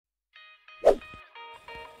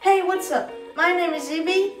Hey, what's up? My name is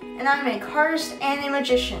Evie, and I'm a artist and a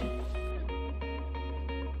magician.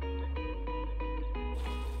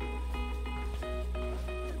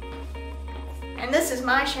 And this is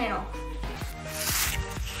my channel.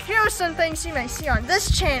 Here are some things you may see on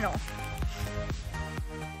this channel.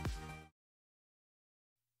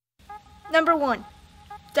 Number 1,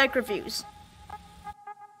 deck reviews.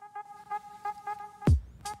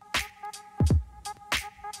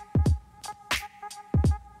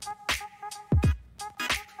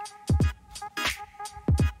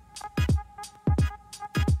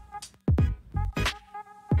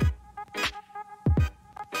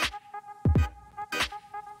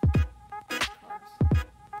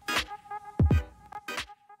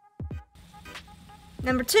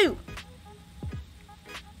 Number 2,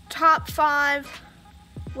 top 5,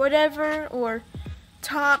 whatever, or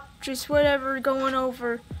top just whatever, going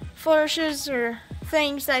over flourishes or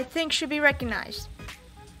things that I think should be recognized.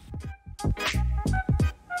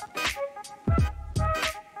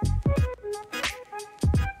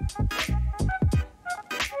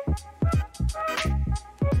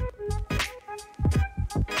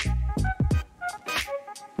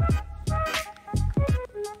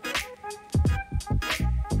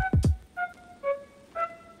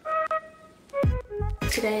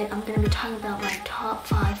 Today I'm going to be talking about my top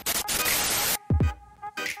 5.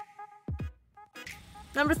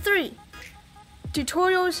 Number 3,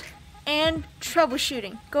 tutorials and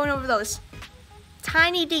troubleshooting. Going over those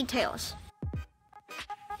tiny details.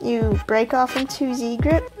 You break off into Z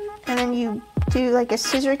grip, and then you do like a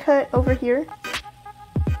scissor cut over here,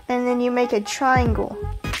 and then you make a triangle.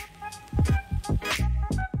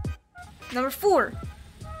 Number 4,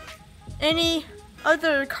 any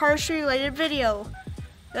other cardistry related video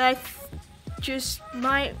that I just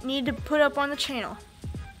might need to put up on the channel.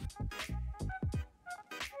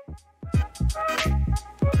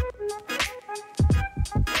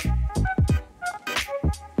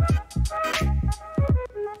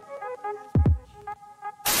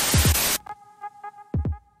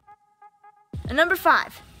 And number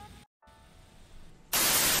 5,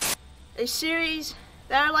 a series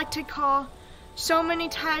that I like to call So Many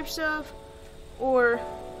Types Of, or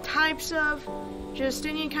types of, just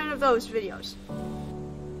any kind of those videos.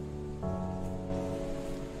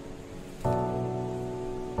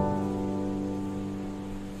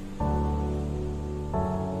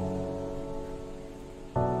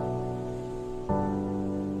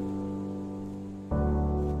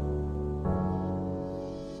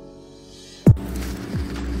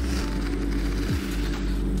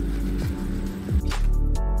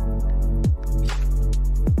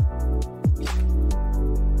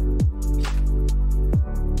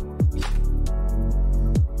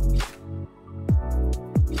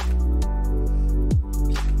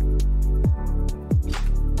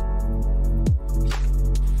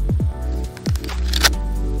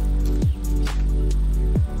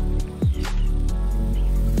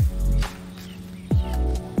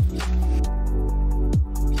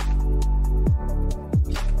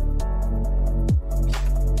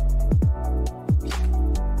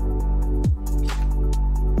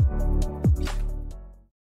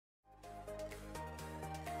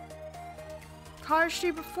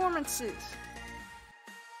 Cardistry performances.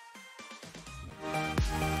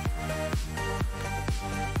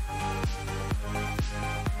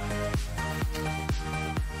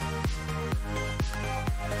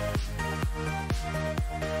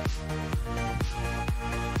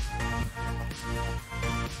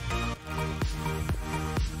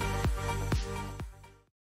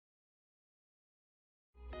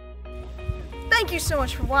 Thank you so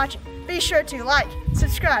much for watching. Be sure to like,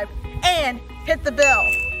 subscribe, and hit the bell.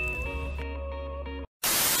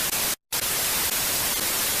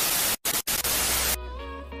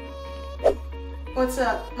 What's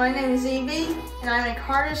up? My name is Evie, and I'm a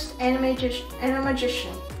artist and a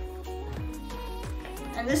magician.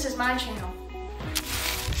 And this is my channel.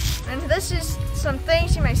 And this is some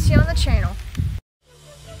things you may see on the channel.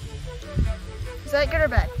 Is that good or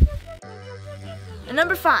bad? And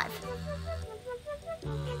number 5.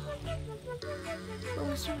 What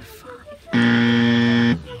was number 5?